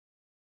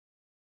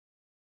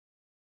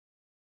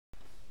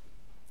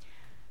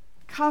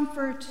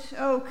Comfort,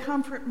 oh,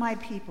 comfort my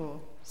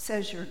people,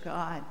 says your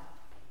God.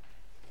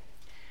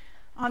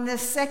 On this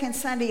second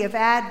Sunday of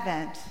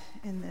Advent,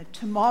 in the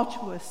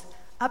tumultuous,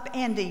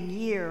 upending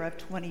year of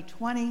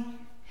 2020,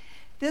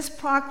 this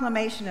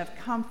proclamation of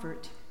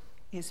comfort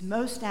is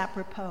most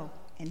apropos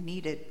and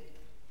needed.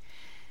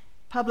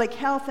 Public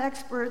health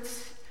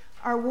experts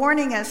are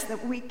warning us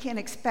that we can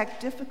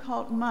expect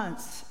difficult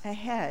months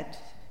ahead,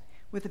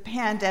 with the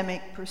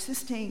pandemic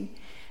persisting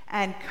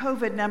and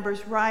COVID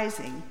numbers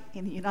rising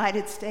in the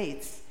United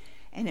States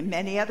and in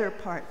many other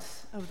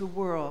parts of the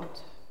world.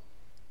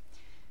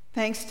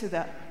 Thanks to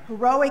the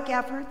heroic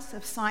efforts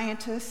of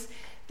scientists,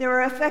 there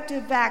are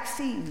effective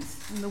vaccines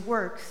in the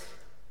works,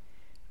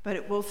 but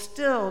it will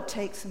still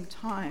take some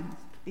time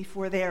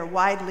before they are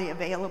widely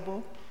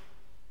available.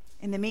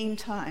 In the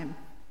meantime,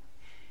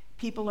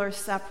 people are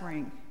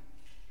suffering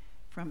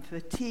from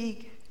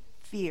fatigue,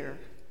 fear,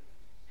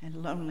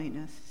 and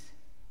loneliness.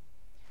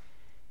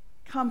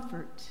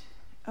 Comfort,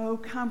 oh,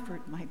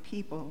 comfort my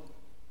people.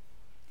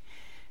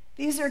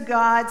 These are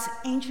God's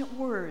ancient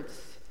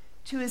words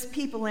to his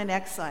people in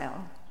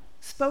exile,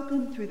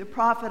 spoken through the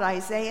prophet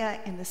Isaiah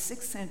in the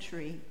 6th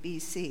century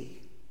BC.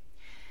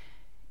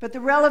 But the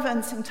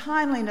relevance and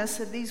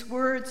timeliness of these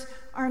words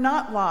are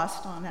not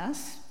lost on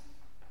us.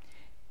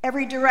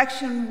 Every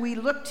direction we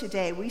look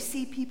today, we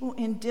see people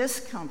in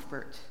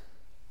discomfort,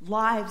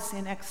 lives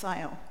in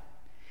exile,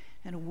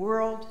 and a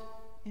world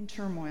in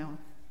turmoil.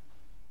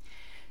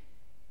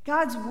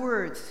 God's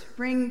words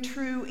ring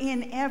true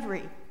in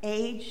every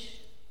age,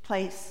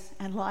 place,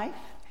 and life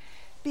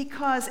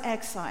because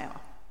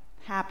exile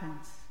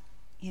happens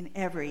in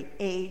every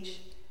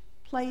age,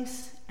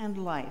 place, and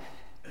life.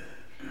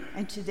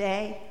 And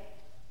today,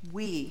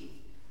 we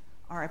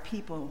are a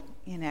people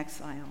in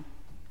exile.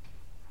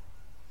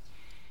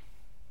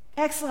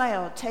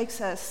 Exile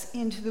takes us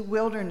into the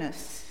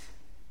wilderness.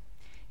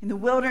 In the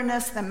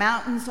wilderness, the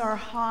mountains are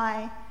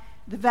high,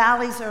 the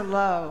valleys are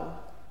low,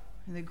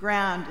 and the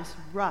ground is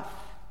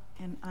rough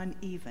and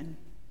uneven.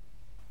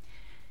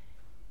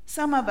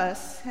 Some of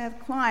us have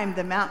climbed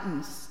the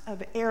mountains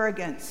of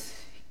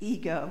arrogance,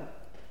 ego,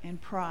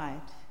 and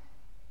pride.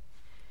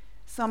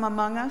 Some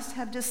among us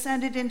have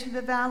descended into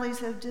the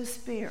valleys of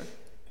despair,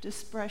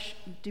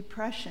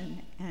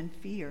 depression, and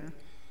fear.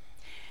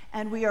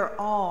 And we are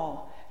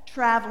all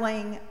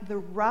traveling the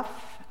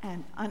rough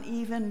and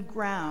uneven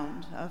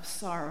ground of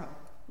sorrow,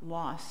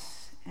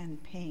 loss,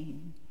 and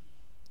pain.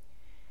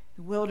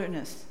 The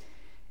wilderness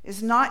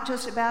is not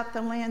just about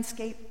the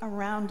landscape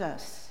around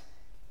us.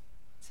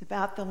 It's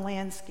about the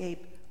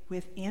landscape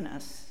within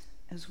us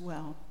as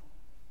well.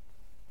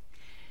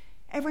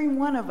 Every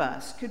one of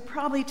us could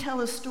probably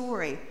tell a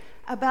story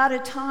about a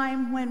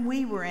time when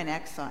we were in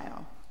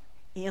exile,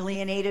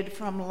 alienated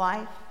from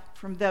life,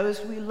 from those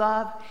we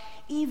love,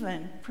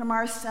 even from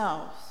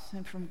ourselves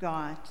and from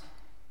God.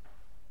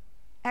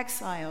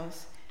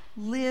 Exiles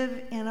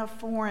live in a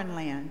foreign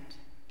land,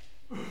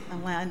 a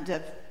land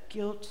of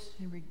guilt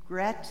and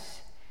regret,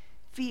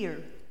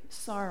 fear,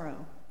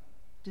 sorrow,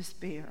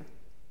 despair.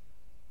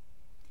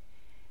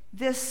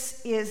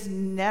 This is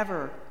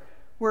never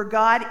where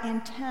God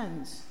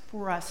intends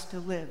for us to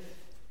live.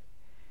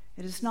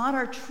 It is not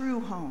our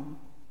true home,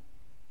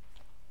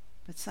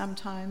 but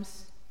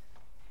sometimes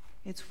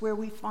it's where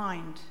we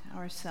find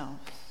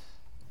ourselves.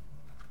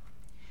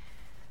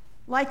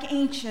 Like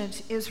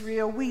ancient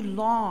Israel, we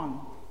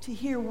long to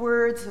hear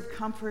words of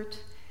comfort.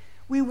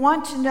 We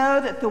want to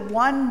know that the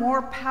one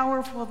more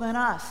powerful than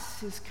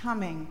us is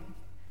coming,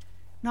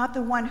 not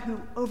the one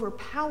who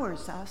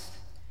overpowers us,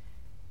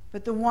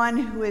 but the one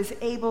who is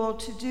able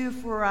to do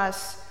for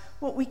us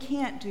what we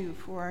can't do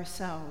for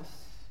ourselves.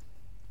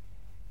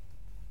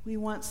 We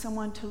want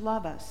someone to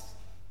love us,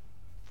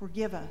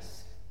 forgive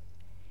us,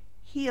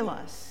 heal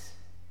us,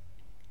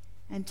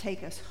 and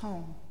take us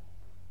home.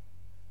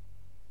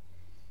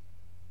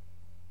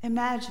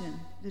 Imagine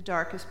the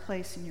darkest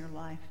place in your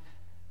life,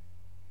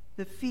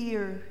 the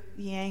fear,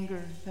 the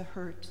anger, the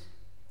hurt,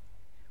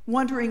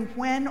 wondering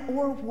when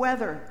or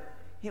whether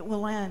it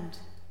will end.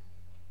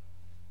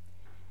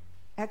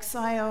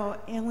 Exile,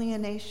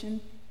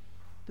 alienation,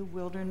 the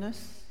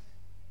wilderness.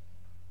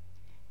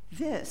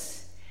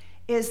 This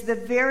is the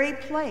very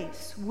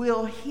place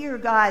we'll hear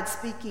God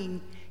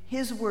speaking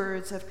his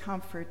words of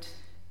comfort.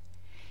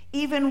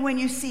 Even when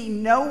you see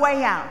no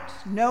way out,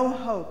 no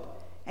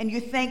hope, and you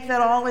think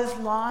that all is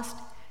lost,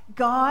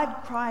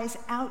 God cries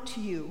out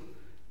to you,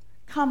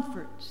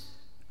 comfort,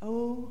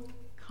 oh,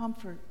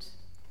 comfort.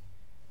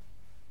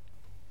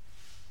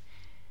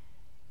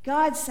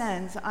 God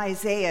sends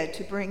Isaiah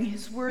to bring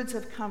his words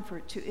of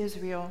comfort to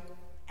Israel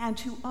and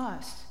to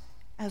us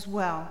as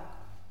well.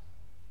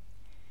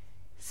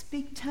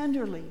 Speak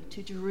tenderly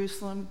to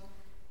Jerusalem,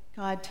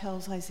 God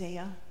tells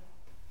Isaiah.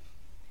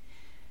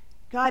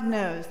 God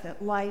knows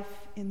that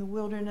life in the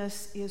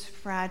wilderness is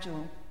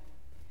fragile.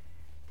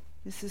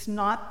 This is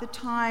not the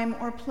time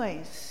or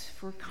place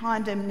for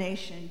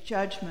condemnation,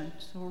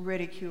 judgment, or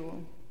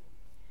ridicule.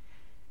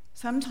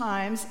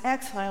 Sometimes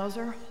exiles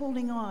are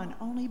holding on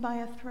only by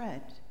a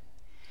thread.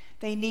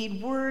 They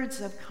need words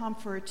of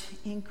comfort,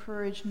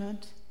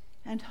 encouragement,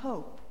 and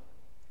hope.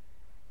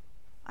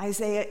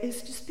 Isaiah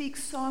is to speak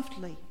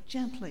softly,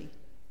 gently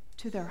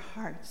to their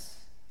hearts.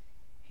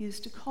 He is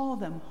to call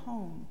them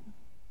home.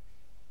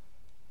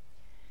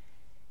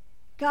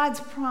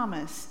 God's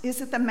promise is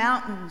that the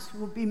mountains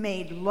will be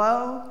made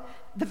low,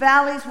 the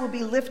valleys will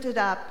be lifted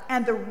up,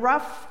 and the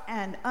rough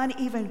and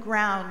uneven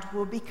ground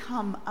will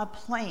become a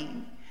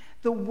plain.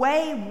 The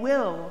way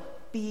will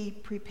be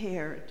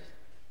prepared.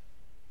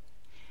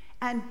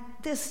 And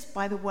this,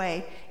 by the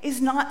way,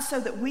 is not so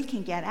that we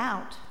can get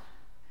out,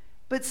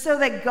 but so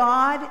that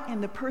God,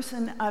 in the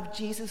person of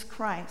Jesus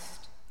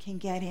Christ, can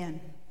get in.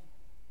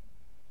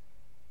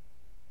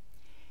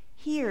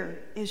 Here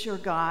is your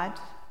God,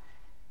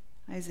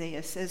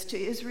 Isaiah says to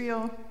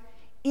Israel,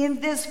 in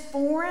this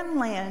foreign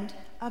land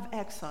of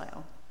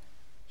exile.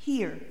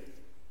 Here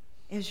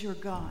is your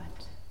God.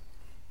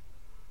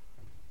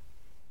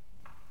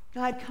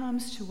 God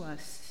comes to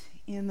us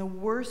in the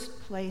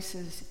worst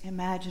places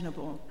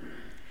imaginable.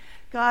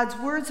 God's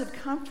words of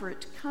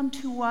comfort come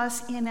to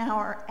us in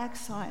our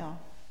exile.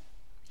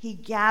 He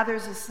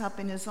gathers us up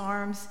in his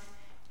arms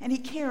and he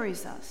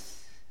carries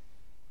us.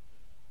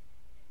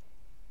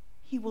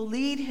 He will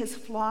lead his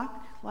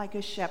flock like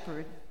a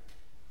shepherd.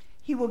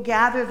 He will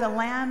gather the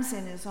lambs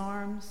in his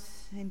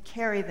arms and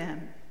carry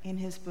them in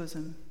his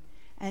bosom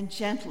and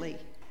gently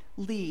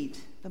lead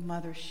the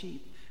mother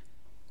sheep.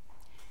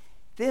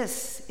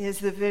 This is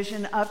the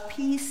vision of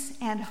peace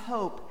and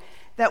hope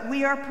that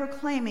we are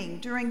proclaiming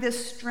during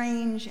this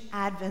strange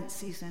Advent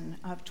season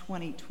of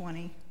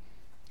 2020.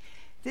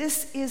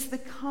 This is the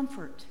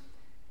comfort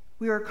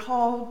we are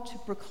called to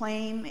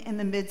proclaim in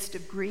the midst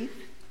of grief.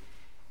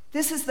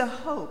 This is the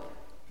hope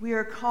we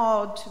are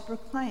called to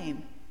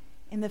proclaim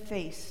in the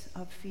face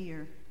of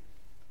fear.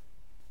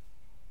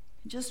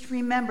 Just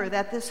remember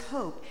that this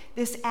hope,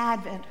 this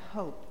Advent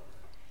hope,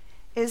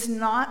 is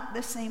not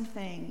the same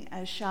thing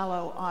as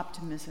shallow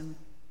optimism,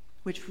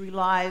 which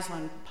relies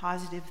on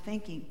positive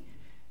thinking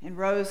and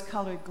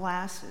rose-colored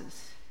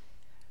glasses.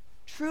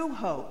 True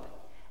hope,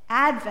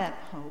 Advent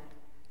hope,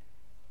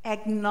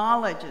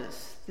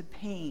 acknowledges the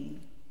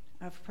pain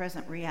of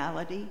present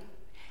reality,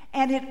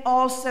 and it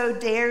also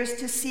dares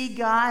to see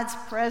God's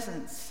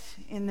presence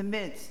in the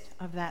midst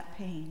of that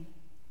pain.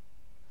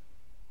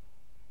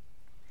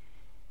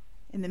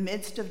 In the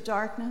midst of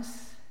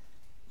darkness,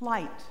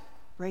 light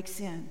breaks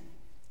in.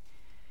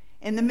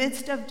 In the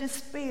midst of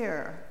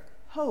despair,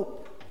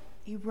 hope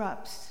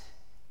erupts.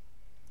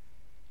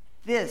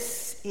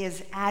 This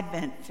is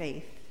Advent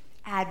faith,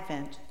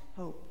 Advent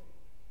hope.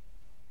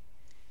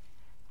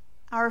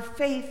 Our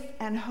faith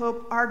and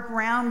hope are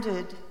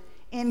grounded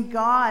in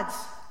God's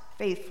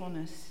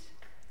faithfulness.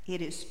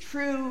 It is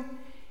true,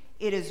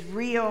 it is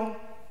real,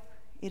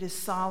 it is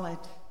solid.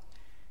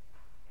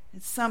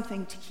 It's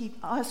something to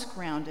keep us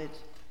grounded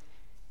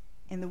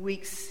in the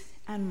weeks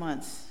and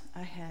months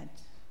ahead.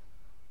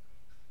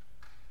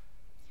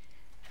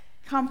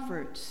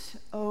 Comfort,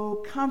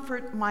 oh,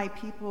 comfort my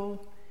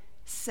people,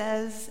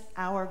 says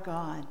our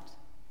God.